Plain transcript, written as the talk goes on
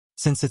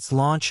Since its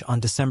launch on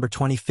December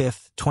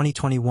 25,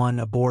 2021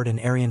 aboard an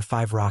Ariane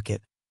 5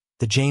 rocket,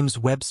 the James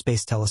Webb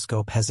Space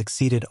Telescope has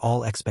exceeded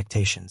all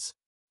expectations.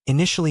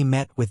 Initially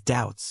met with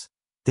doubts,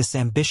 this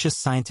ambitious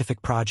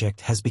scientific project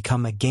has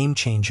become a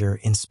game-changer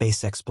in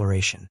space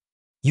exploration.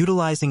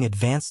 Utilizing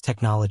advanced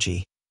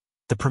technology,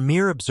 the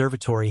premier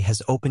observatory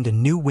has opened a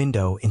new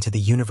window into the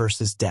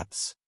universe's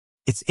depths.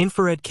 Its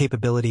infrared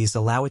capabilities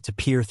allow it to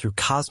peer through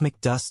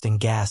cosmic dust and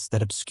gas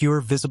that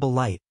obscure visible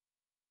light,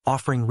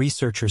 offering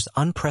researchers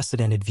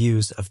unprecedented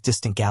views of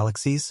distant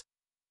galaxies,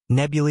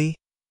 nebulae,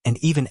 and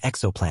even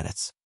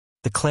exoplanets.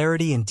 The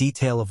clarity and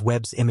detail of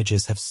Webb's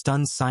images have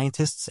stunned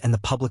scientists and the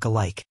public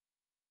alike,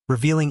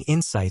 revealing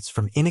insights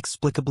from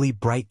inexplicably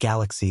bright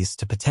galaxies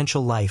to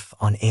potential life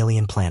on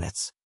alien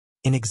planets.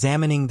 In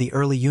examining the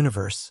early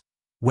universe,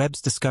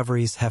 Webb's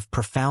discoveries have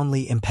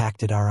profoundly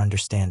impacted our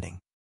understanding.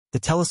 The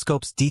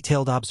telescope's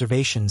detailed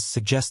observations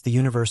suggest the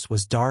universe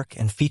was dark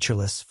and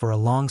featureless for a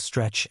long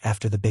stretch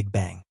after the Big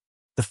Bang.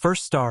 The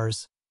first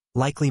stars,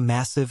 likely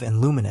massive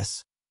and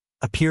luminous,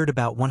 appeared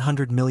about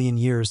 100 million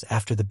years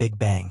after the Big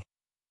Bang,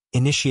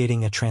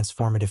 initiating a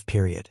transformative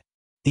period.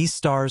 These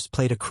stars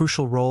played a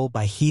crucial role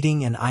by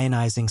heating and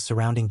ionizing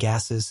surrounding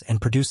gases and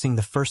producing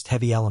the first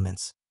heavy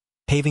elements,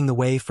 paving the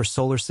way for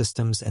solar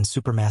systems and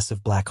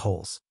supermassive black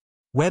holes.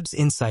 Webb's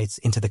insights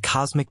into the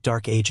cosmic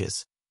dark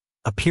ages,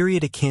 a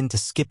period akin to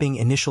skipping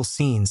initial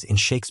scenes in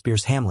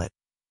Shakespeare's Hamlet,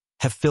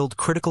 have filled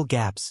critical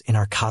gaps in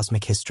our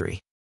cosmic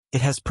history. It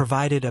has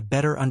provided a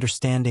better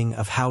understanding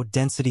of how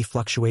density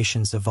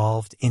fluctuations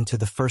evolved into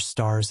the first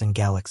stars and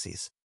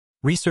galaxies.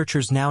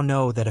 Researchers now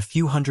know that a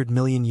few 100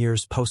 million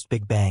years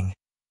post-Big Bang,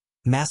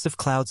 massive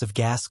clouds of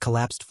gas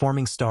collapsed,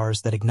 forming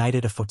stars that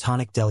ignited a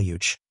photonic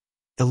deluge,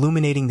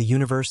 illuminating the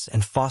universe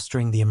and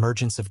fostering the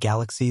emergence of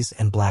galaxies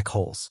and black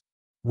holes.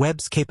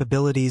 Webb's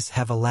capabilities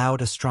have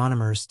allowed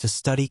astronomers to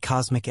study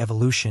cosmic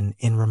evolution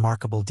in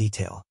remarkable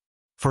detail.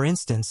 For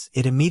instance,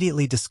 it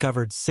immediately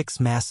discovered 6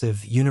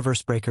 massive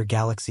universe-breaker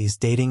galaxies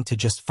dating to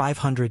just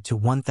 500 to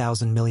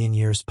 1,000 million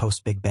years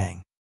post-Big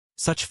Bang.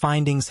 Such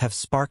findings have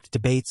sparked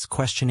debates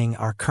questioning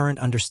our current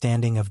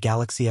understanding of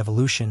galaxy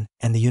evolution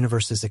and the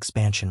universe's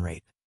expansion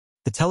rate.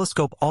 The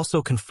telescope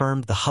also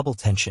confirmed the Hubble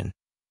tension,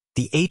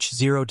 the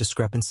H0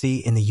 discrepancy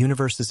in the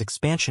universe's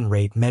expansion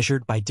rate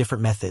measured by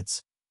different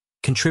methods,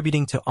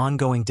 contributing to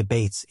ongoing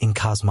debates in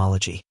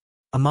cosmology.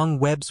 Among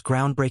Webb's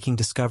groundbreaking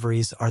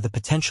discoveries are the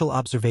potential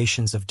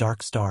observations of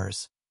dark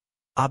stars,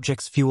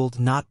 objects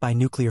fueled not by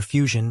nuclear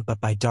fusion but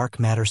by dark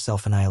matter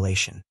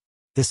self-annihilation.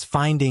 This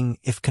finding,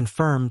 if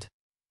confirmed,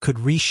 could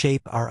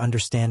reshape our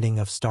understanding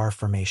of star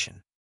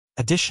formation.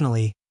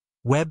 Additionally,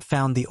 Webb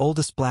found the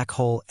oldest black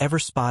hole ever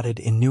spotted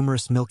in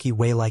numerous Milky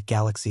Way-like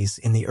galaxies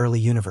in the early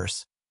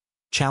universe,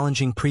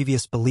 challenging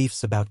previous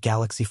beliefs about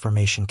galaxy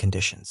formation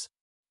conditions.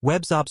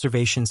 Webb's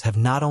observations have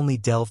not only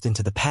delved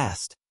into the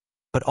past,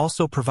 but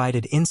also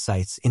provided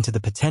insights into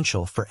the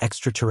potential for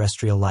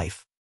extraterrestrial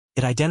life.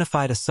 It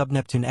identified a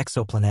subneptune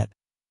exoplanet,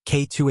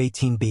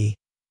 K218b,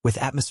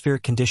 with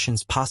atmospheric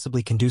conditions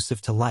possibly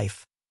conducive to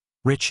life,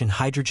 rich in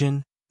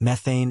hydrogen,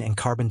 methane, and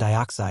carbon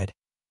dioxide,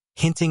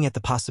 hinting at the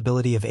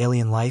possibility of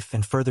alien life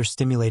and further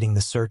stimulating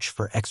the search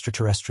for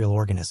extraterrestrial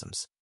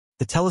organisms.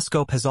 The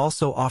telescope has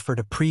also offered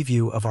a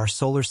preview of our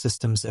solar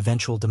system's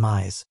eventual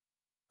demise,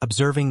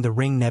 observing the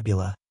Ring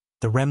Nebula,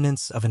 the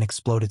remnants of an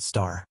exploded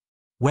star.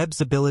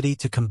 Webb's ability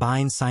to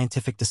combine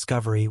scientific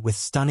discovery with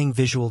stunning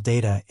visual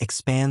data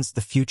expands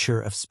the future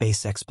of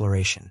space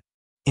exploration.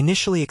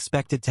 Initially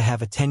expected to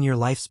have a 10-year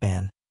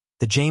lifespan,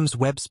 the James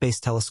Webb Space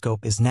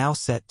Telescope is now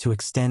set to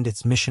extend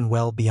its mission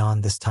well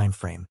beyond this time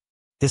frame.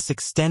 This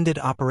extended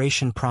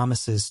operation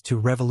promises to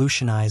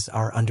revolutionize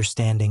our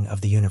understanding of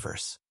the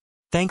universe.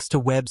 Thanks to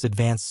Webb's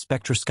advanced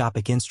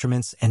spectroscopic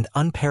instruments and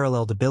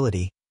unparalleled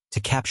ability to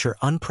capture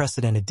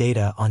unprecedented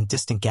data on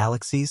distant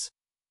galaxies,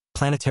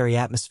 planetary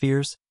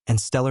atmospheres, and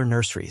stellar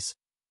nurseries,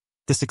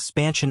 this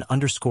expansion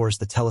underscores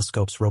the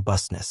telescope's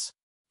robustness.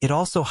 It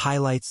also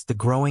highlights the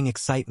growing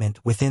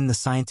excitement within the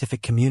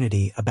scientific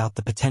community about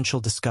the potential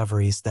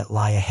discoveries that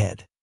lie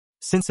ahead.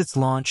 Since its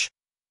launch,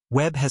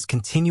 Webb has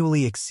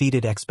continually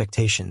exceeded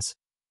expectations,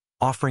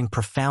 offering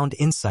profound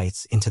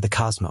insights into the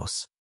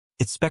cosmos.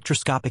 Its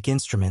spectroscopic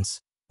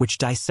instruments, which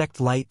dissect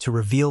light to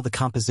reveal the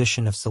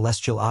composition of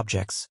celestial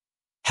objects,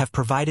 have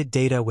provided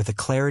data with a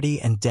clarity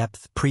and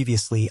depth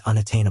previously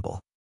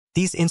unattainable.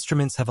 These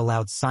instruments have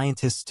allowed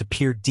scientists to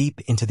peer deep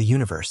into the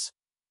universe,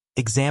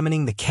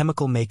 examining the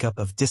chemical makeup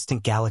of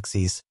distant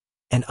galaxies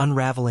and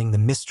unraveling the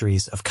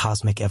mysteries of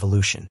cosmic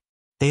evolution.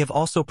 They have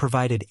also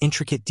provided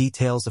intricate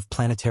details of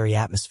planetary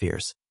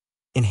atmospheres,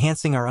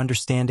 enhancing our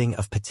understanding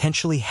of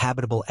potentially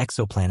habitable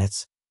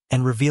exoplanets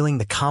and revealing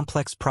the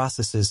complex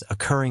processes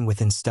occurring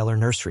within stellar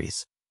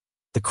nurseries,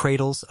 the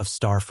cradles of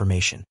star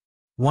formation.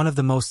 One of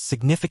the most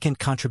significant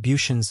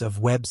contributions of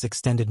Webb's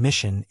extended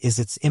mission is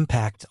its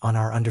impact on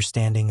our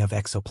understanding of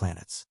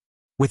exoplanets.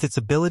 With its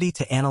ability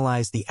to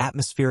analyze the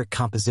atmospheric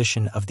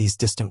composition of these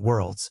distant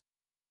worlds,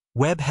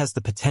 Webb has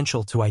the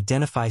potential to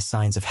identify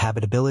signs of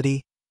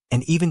habitability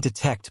and even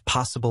detect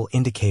possible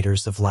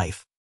indicators of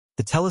life.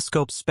 The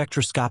telescope's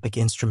spectroscopic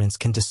instruments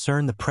can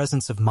discern the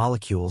presence of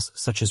molecules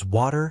such as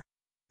water,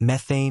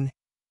 methane,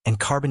 and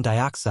carbon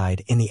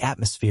dioxide in the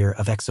atmosphere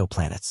of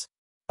exoplanets.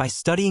 By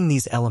studying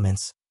these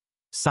elements,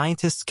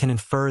 scientists can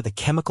infer the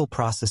chemical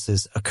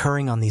processes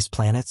occurring on these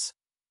planets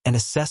and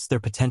assess their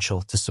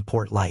potential to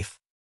support life.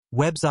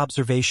 Webb's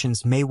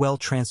observations may well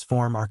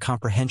transform our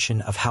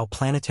comprehension of how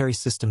planetary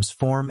systems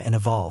form and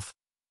evolve,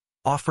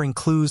 offering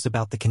clues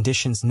about the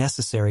conditions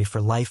necessary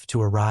for life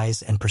to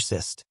arise and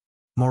persist.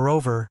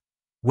 Moreover,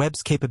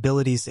 Webb's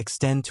capabilities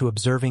extend to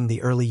observing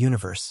the early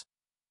universe,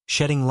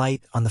 shedding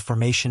light on the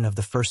formation of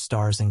the first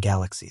stars and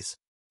galaxies.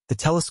 The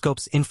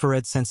telescope's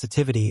infrared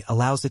sensitivity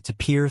allows it to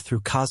peer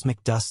through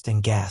cosmic dust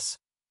and gas,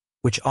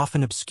 which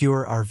often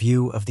obscure our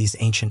view of these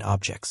ancient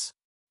objects.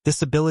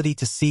 This ability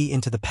to see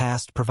into the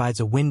past provides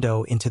a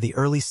window into the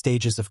early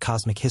stages of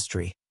cosmic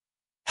history,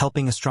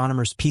 helping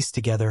astronomers piece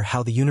together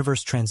how the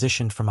universe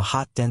transitioned from a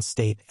hot, dense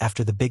state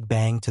after the Big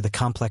Bang to the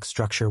complex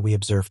structure we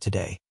observe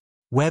today.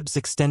 Webb's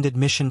extended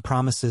mission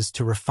promises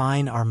to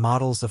refine our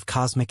models of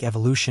cosmic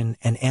evolution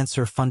and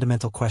answer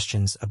fundamental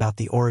questions about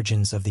the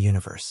origins of the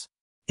universe.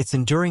 Its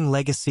enduring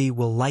legacy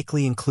will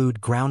likely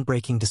include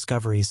groundbreaking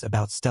discoveries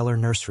about stellar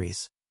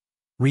nurseries,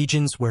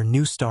 regions where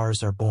new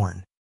stars are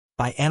born.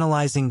 By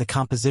analyzing the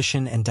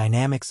composition and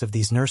dynamics of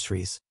these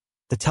nurseries,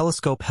 the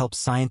telescope helps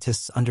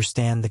scientists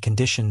understand the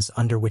conditions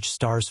under which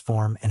stars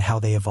form and how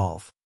they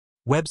evolve.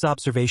 Webb's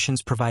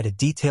observations provide a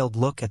detailed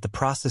look at the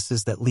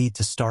processes that lead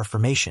to star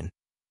formation,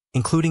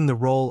 including the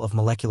role of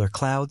molecular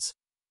clouds,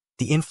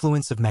 the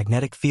influence of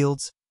magnetic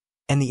fields,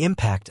 and the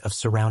impact of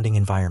surrounding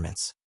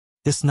environments.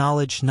 This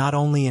knowledge not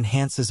only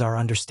enhances our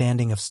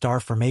understanding of star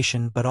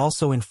formation but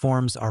also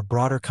informs our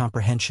broader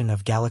comprehension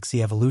of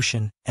galaxy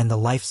evolution and the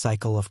life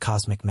cycle of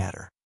cosmic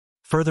matter.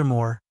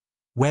 Furthermore,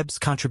 Webb's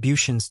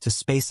contributions to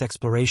space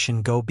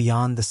exploration go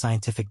beyond the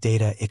scientific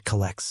data it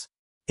collects.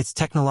 Its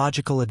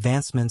technological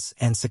advancements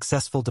and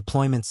successful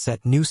deployment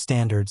set new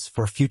standards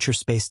for future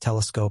space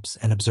telescopes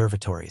and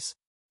observatories.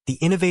 The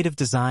innovative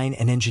design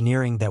and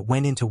engineering that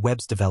went into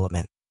Webb's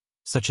development,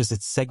 such as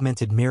its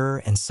segmented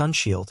mirror and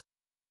sunshield,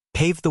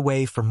 paved the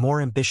way for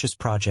more ambitious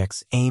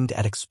projects aimed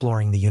at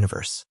exploring the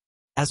universe.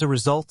 As a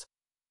result,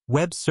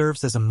 Webb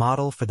serves as a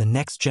model for the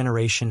next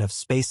generation of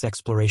space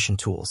exploration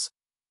tools,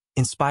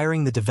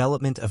 inspiring the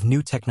development of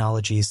new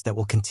technologies that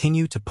will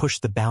continue to push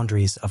the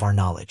boundaries of our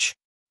knowledge.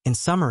 In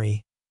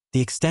summary,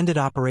 the extended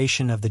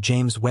operation of the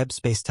James Webb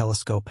Space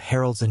Telescope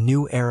heralds a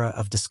new era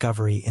of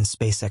discovery in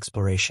space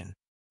exploration.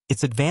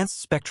 Its advanced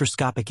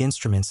spectroscopic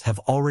instruments have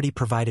already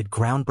provided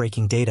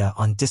groundbreaking data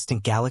on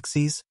distant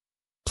galaxies,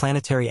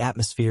 planetary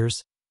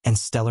atmospheres, and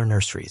stellar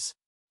nurseries.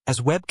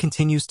 As Webb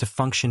continues to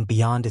function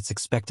beyond its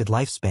expected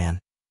lifespan,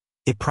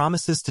 it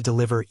promises to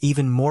deliver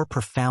even more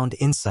profound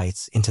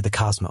insights into the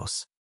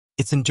cosmos.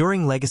 Its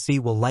enduring legacy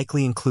will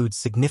likely include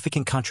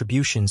significant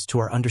contributions to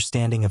our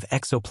understanding of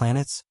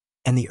exoplanets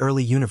and the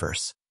early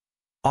universe,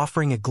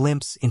 offering a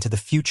glimpse into the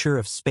future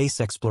of space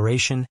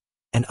exploration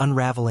and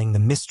unraveling the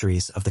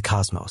mysteries of the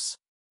cosmos.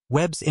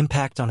 Webb's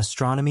impact on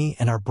astronomy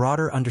and our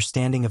broader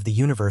understanding of the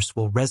universe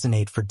will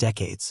resonate for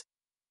decades,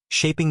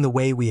 shaping the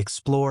way we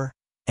explore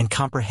and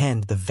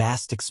comprehend the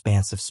vast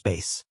expanse of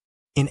space.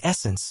 In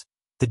essence,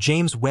 the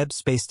James Webb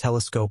Space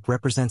Telescope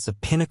represents a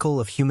pinnacle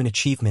of human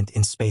achievement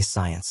in space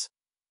science,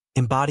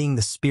 embodying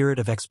the spirit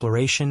of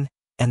exploration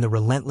and the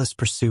relentless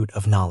pursuit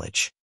of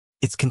knowledge.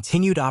 Its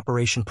continued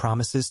operation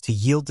promises to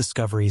yield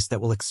discoveries that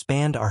will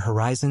expand our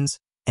horizons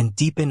and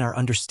deepen our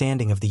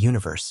understanding of the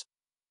universe,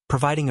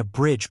 providing a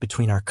bridge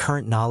between our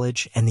current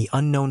knowledge and the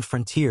unknown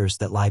frontiers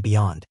that lie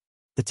beyond.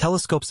 The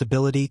telescope's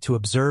ability to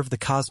observe the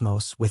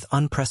cosmos with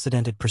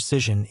unprecedented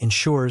precision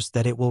ensures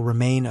that it will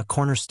remain a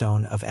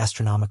cornerstone of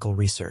astronomical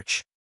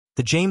research.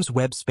 The James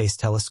Webb Space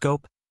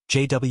Telescope,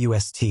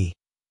 JWST,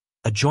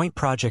 a joint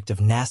project of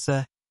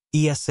NASA,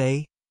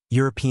 ESA,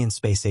 European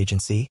Space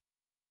Agency,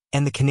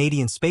 and the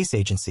Canadian Space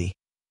Agency,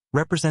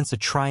 represents a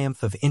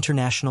triumph of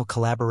international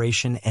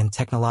collaboration and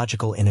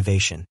technological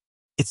innovation.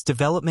 Its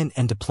development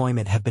and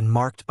deployment have been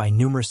marked by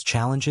numerous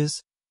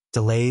challenges,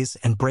 delays,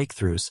 and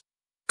breakthroughs,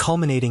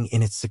 culminating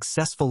in its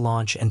successful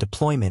launch and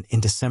deployment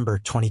in December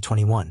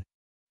 2021.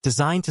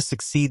 Designed to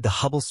succeed the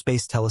Hubble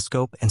Space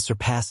Telescope and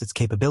surpass its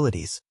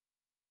capabilities,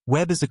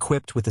 Webb is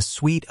equipped with a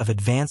suite of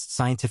advanced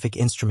scientific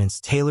instruments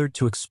tailored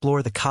to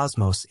explore the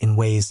cosmos in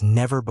ways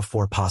never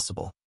before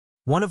possible.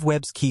 One of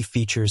Webb's key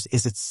features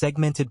is its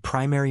segmented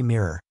primary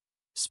mirror,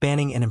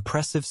 spanning an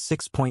impressive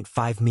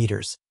 6.5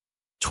 meters,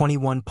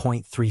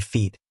 21.3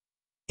 feet,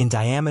 in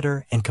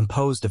diameter and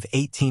composed of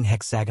 18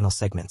 hexagonal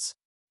segments.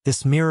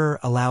 This mirror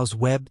allows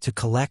Webb to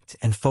collect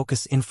and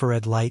focus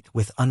infrared light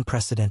with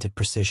unprecedented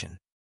precision.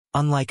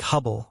 Unlike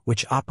Hubble,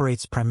 which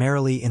operates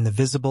primarily in the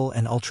visible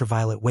and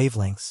ultraviolet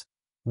wavelengths,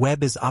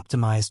 Webb is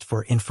optimized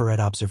for infrared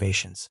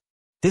observations.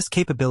 This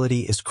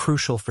capability is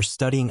crucial for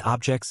studying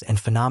objects and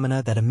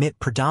phenomena that emit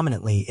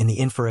predominantly in the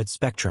infrared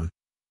spectrum,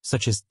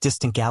 such as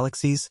distant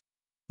galaxies,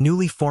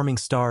 newly forming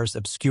stars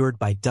obscured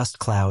by dust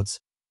clouds,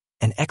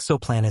 and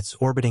exoplanets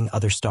orbiting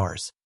other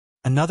stars.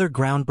 Another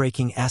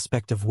groundbreaking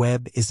aspect of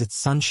Webb is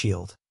its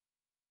sunshield,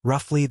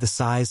 roughly the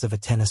size of a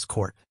tennis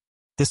court.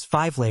 This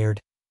 5-layered,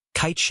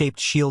 kite-shaped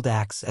shield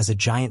acts as a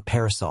giant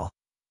parasol,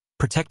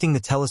 protecting the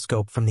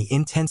telescope from the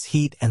intense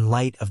heat and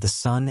light of the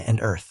Sun and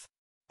Earth.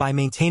 By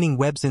maintaining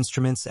Webb's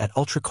instruments at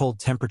ultra-cold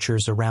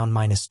temperatures around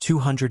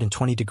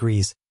 -220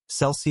 degrees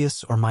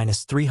Celsius or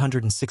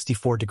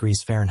 -364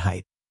 degrees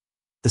Fahrenheit,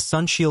 the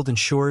sun shield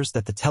ensures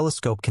that the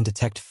telescope can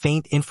detect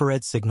faint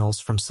infrared signals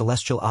from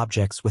celestial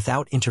objects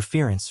without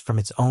interference from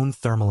its own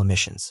thermal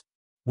emissions.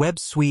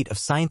 Webb's suite of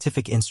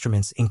scientific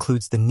instruments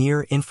includes the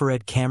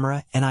Near-Infrared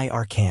Camera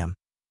 (NIR-CAM),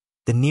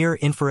 the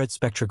Near-Infrared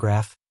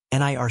Spectrograph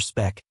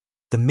 (NIR-SPEC),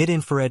 the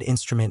Mid-Infrared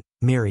Instrument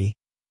 (MIRI),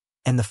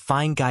 and the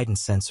Fine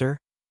Guidance Sensor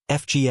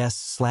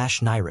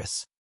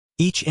 (FGS/NIRIS).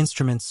 Each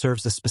instrument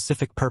serves a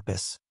specific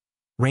purpose,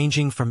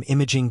 ranging from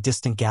imaging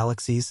distant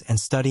galaxies and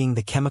studying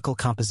the chemical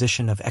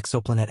composition of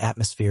exoplanet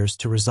atmospheres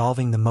to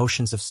resolving the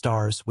motions of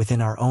stars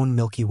within our own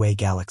Milky Way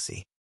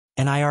galaxy.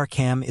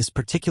 NIR-CAM is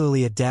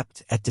particularly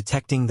adept at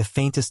detecting the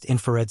faintest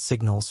infrared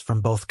signals from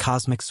both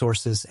cosmic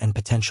sources and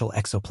potential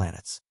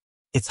exoplanets.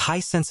 Its high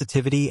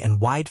sensitivity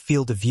and wide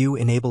field of view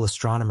enable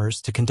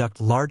astronomers to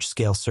conduct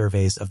large-scale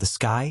surveys of the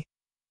sky,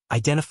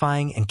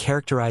 identifying and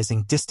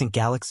characterizing distant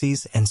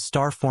galaxies and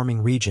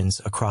star-forming regions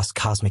across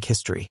cosmic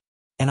history.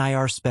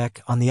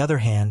 NIR-SPEC, on the other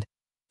hand,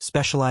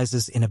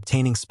 specializes in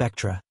obtaining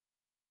spectra,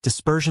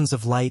 dispersions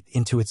of light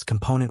into its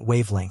component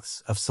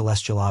wavelengths of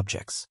celestial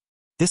objects.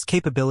 This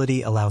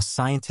capability allows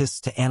scientists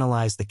to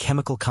analyze the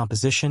chemical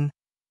composition,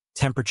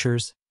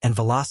 temperatures, and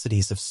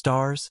velocities of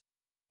stars,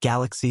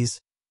 galaxies,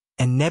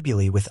 and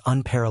nebulae with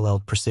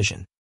unparalleled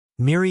precision.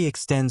 MIRI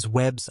extends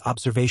Webb's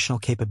observational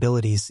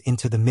capabilities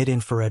into the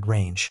mid-infrared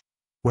range,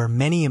 where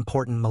many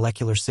important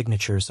molecular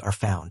signatures are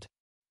found.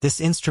 This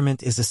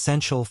instrument is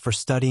essential for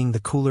studying the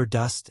cooler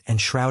dust and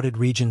shrouded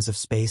regions of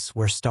space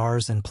where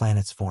stars and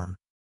planets form.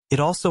 It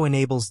also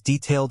enables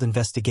detailed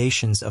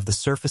investigations of the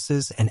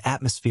surfaces and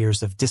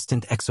atmospheres of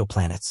distant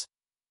exoplanets,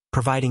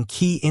 providing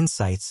key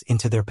insights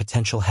into their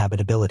potential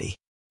habitability.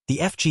 The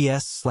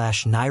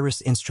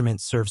FGS/NIRIS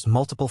instrument serves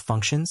multiple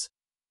functions,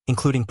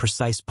 including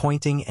precise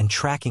pointing and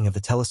tracking of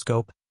the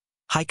telescope,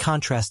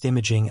 high-contrast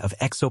imaging of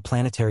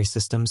exoplanetary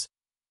systems,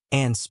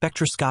 and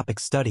spectroscopic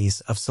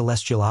studies of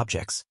celestial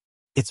objects.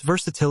 Its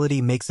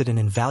versatility makes it an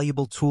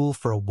invaluable tool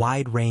for a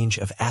wide range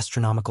of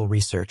astronomical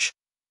research,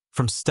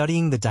 from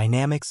studying the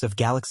dynamics of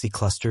galaxy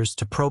clusters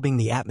to probing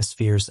the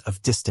atmospheres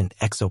of distant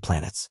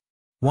exoplanets.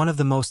 One of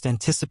the most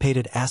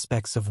anticipated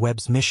aspects of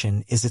Webb's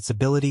mission is its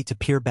ability to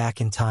peer back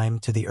in time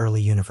to the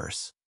early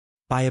universe.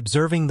 By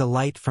observing the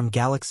light from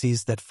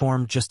galaxies that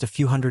formed just a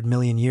few hundred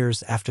million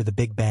years after the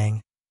Big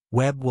Bang,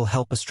 Webb will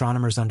help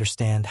astronomers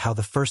understand how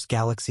the first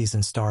galaxies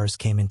and stars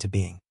came into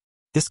being.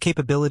 This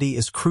capability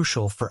is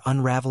crucial for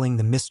unraveling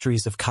the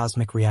mysteries of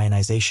cosmic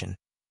reionization,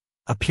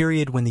 a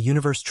period when the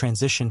universe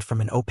transitioned from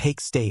an opaque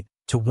state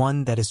to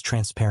one that is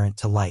transparent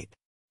to light.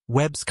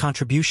 Webb's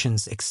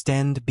contributions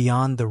extend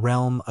beyond the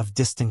realm of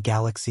distant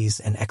galaxies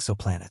and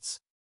exoplanets.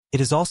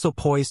 It is also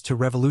poised to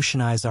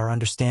revolutionize our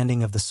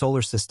understanding of the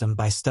solar system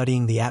by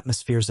studying the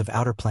atmospheres of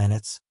outer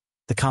planets,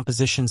 the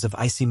compositions of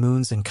icy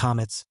moons and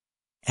comets,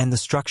 and the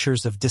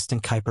structures of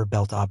distant Kuiper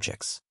belt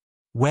objects.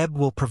 Webb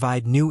will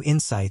provide new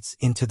insights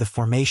into the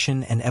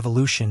formation and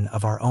evolution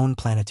of our own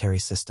planetary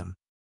system.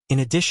 In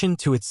addition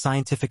to its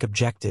scientific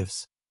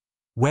objectives,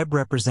 Webb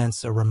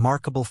represents a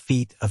remarkable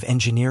feat of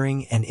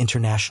engineering and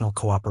international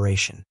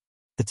cooperation.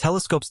 The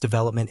telescope's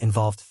development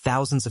involved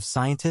thousands of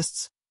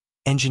scientists,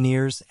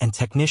 engineers, and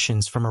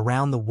technicians from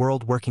around the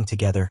world working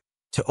together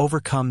to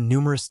overcome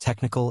numerous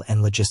technical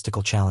and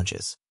logistical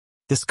challenges.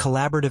 This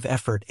collaborative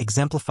effort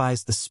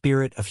exemplifies the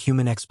spirit of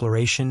human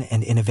exploration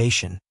and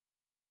innovation,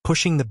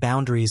 pushing the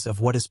boundaries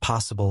of what is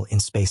possible in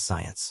space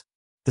science.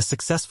 The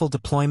successful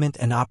deployment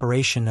and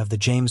operation of the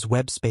James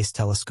Webb Space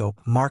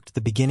Telescope marked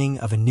the beginning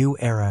of a new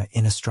era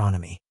in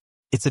astronomy.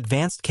 Its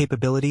advanced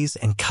capabilities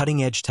and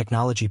cutting-edge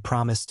technology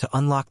promise to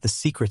unlock the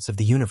secrets of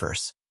the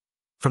universe,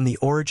 from the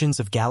origins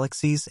of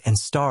galaxies and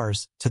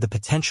stars to the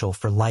potential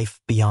for life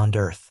beyond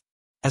Earth.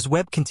 As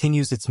Webb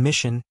continues its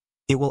mission,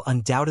 it will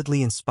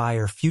undoubtedly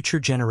inspire future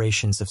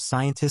generations of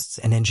scientists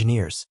and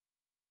engineers,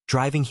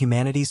 driving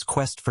humanity's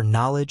quest for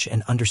knowledge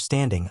and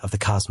understanding of the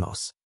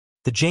cosmos.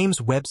 The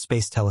James Webb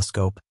Space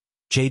Telescope,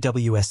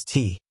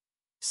 JWST,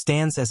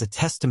 stands as a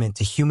testament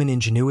to human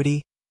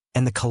ingenuity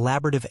and the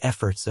collaborative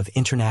efforts of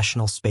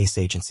international space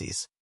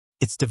agencies.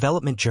 Its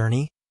development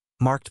journey,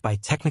 marked by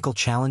technical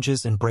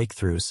challenges and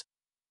breakthroughs,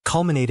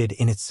 culminated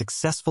in its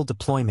successful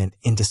deployment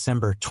in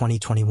December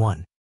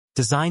 2021.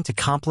 Designed to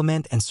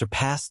complement and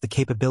surpass the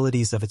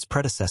capabilities of its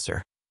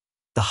predecessor,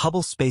 the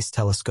Hubble Space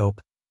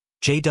Telescope,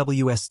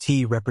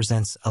 JWST,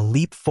 represents a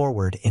leap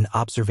forward in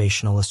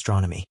observational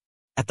astronomy.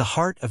 At the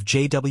heart of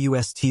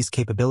JWST's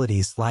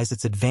capabilities lies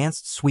its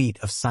advanced suite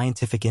of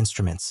scientific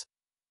instruments,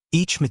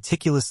 each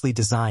meticulously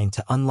designed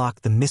to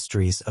unlock the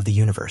mysteries of the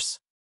universe.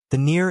 The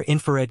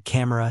Near-Infrared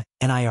Camera,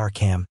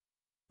 NIR-CAM,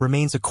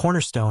 remains a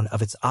cornerstone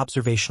of its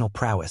observational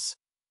prowess,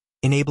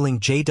 enabling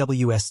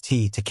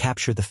JWST to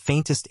capture the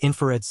faintest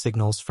infrared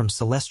signals from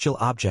celestial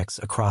objects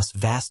across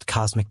vast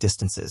cosmic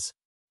distances.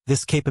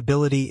 This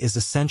capability is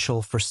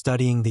essential for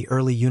studying the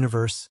early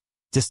universe,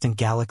 distant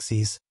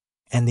galaxies,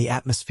 and the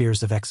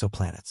atmospheres of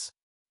exoplanets.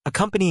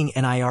 Accompanying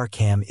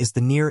NIRCam is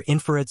the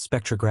Near-Infrared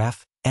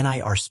Spectrograph,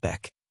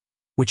 NIRSpec,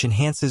 which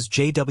enhances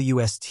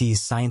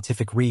JWST's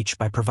scientific reach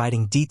by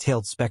providing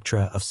detailed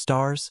spectra of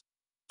stars,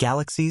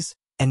 galaxies,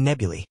 and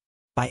nebulae.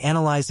 By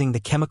analyzing the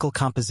chemical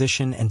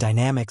composition and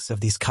dynamics of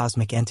these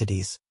cosmic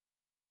entities,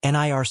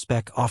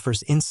 NIRSpec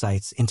offers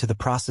insights into the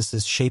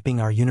processes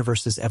shaping our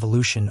universe's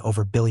evolution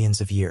over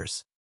billions of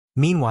years.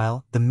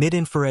 Meanwhile, the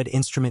mid-infrared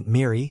instrument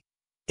MIRI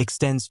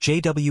extends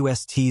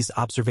JWST's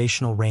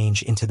observational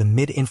range into the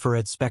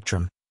mid-infrared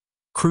spectrum,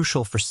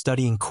 crucial for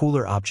studying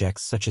cooler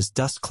objects such as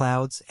dust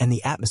clouds and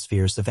the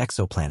atmospheres of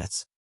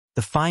exoplanets.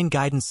 The Fine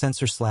Guidance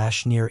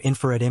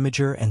Sensor/Near-Infrared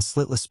Imager and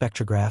Slitless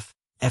Spectrograph,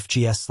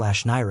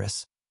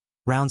 FGS/NIRIS,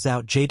 rounds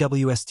out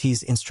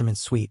JWST's instrument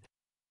suite,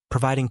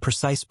 providing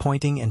precise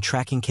pointing and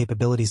tracking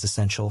capabilities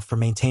essential for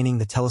maintaining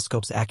the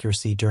telescope's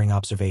accuracy during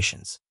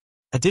observations.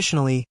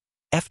 Additionally,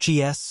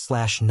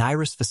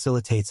 FGS/NIRIS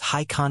facilitates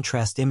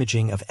high-contrast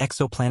imaging of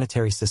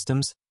exoplanetary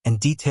systems and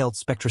detailed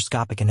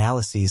spectroscopic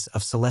analyses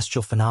of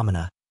celestial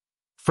phenomena,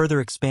 further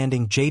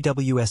expanding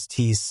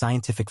JWST's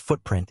scientific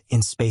footprint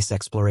in space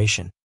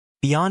exploration.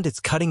 Beyond its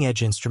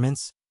cutting-edge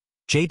instruments,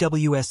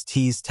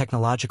 JWST's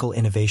technological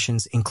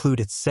innovations include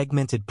its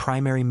segmented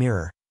primary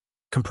mirror,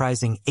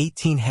 comprising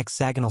 18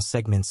 hexagonal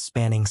segments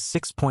spanning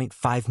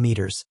 6.5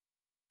 meters,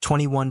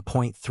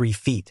 21.3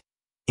 feet,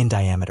 in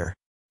diameter.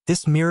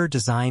 This mirror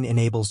design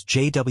enables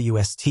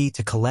JWST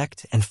to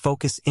collect and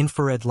focus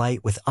infrared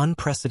light with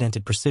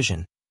unprecedented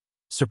precision,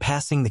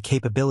 surpassing the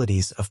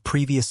capabilities of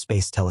previous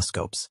space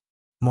telescopes.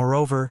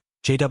 Moreover,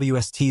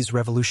 JWST's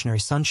revolutionary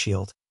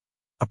sunshield,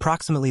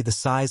 approximately the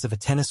size of a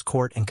tennis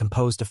court and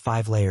composed of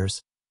 5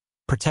 layers,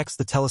 protects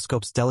the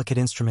telescope's delicate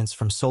instruments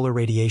from solar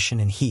radiation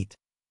and heat,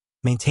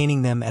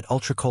 maintaining them at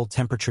ultra-cold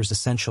temperatures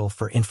essential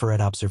for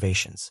infrared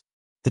observations.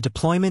 The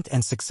deployment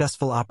and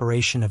successful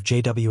operation of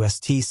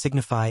JWST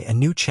signify a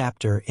new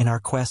chapter in our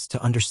quest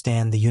to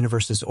understand the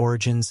universe's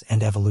origins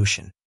and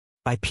evolution.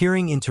 By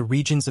peering into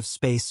regions of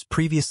space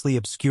previously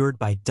obscured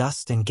by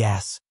dust and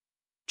gas,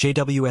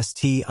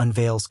 JWST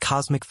unveils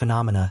cosmic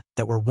phenomena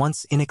that were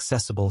once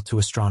inaccessible to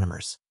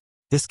astronomers.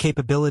 This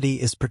capability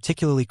is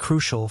particularly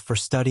crucial for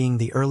studying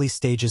the early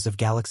stages of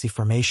galaxy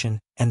formation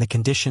and the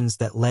conditions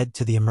that led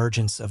to the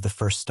emergence of the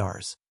first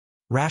stars.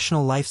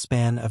 Rational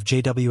lifespan of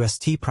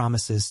JWST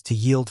promises to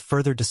yield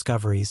further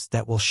discoveries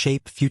that will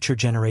shape future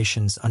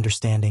generations'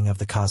 understanding of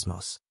the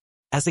cosmos.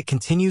 As it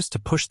continues to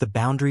push the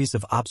boundaries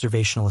of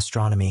observational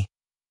astronomy,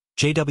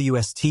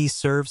 JWST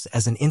serves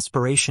as an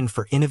inspiration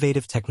for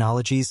innovative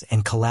technologies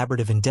and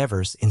collaborative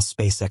endeavors in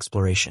space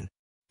exploration.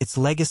 Its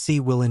legacy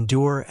will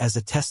endure as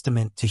a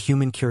testament to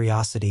human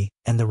curiosity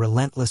and the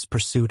relentless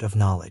pursuit of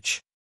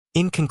knowledge.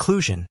 In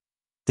conclusion,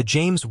 the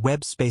James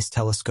Webb Space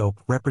Telescope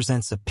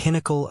represents a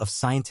pinnacle of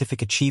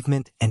scientific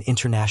achievement and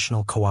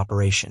international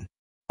cooperation.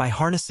 By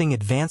harnessing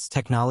advanced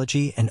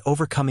technology and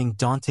overcoming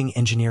daunting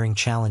engineering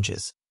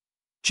challenges,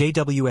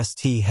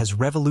 JWST has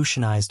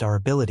revolutionized our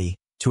ability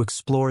to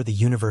explore the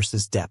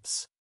universe's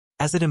depths.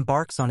 As it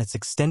embarks on its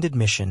extended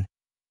mission,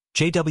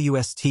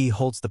 JWST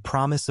holds the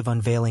promise of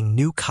unveiling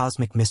new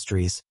cosmic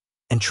mysteries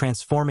and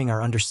transforming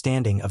our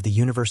understanding of the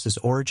universe's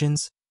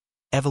origins,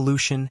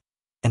 evolution,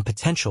 and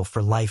potential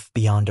for life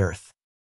beyond Earth.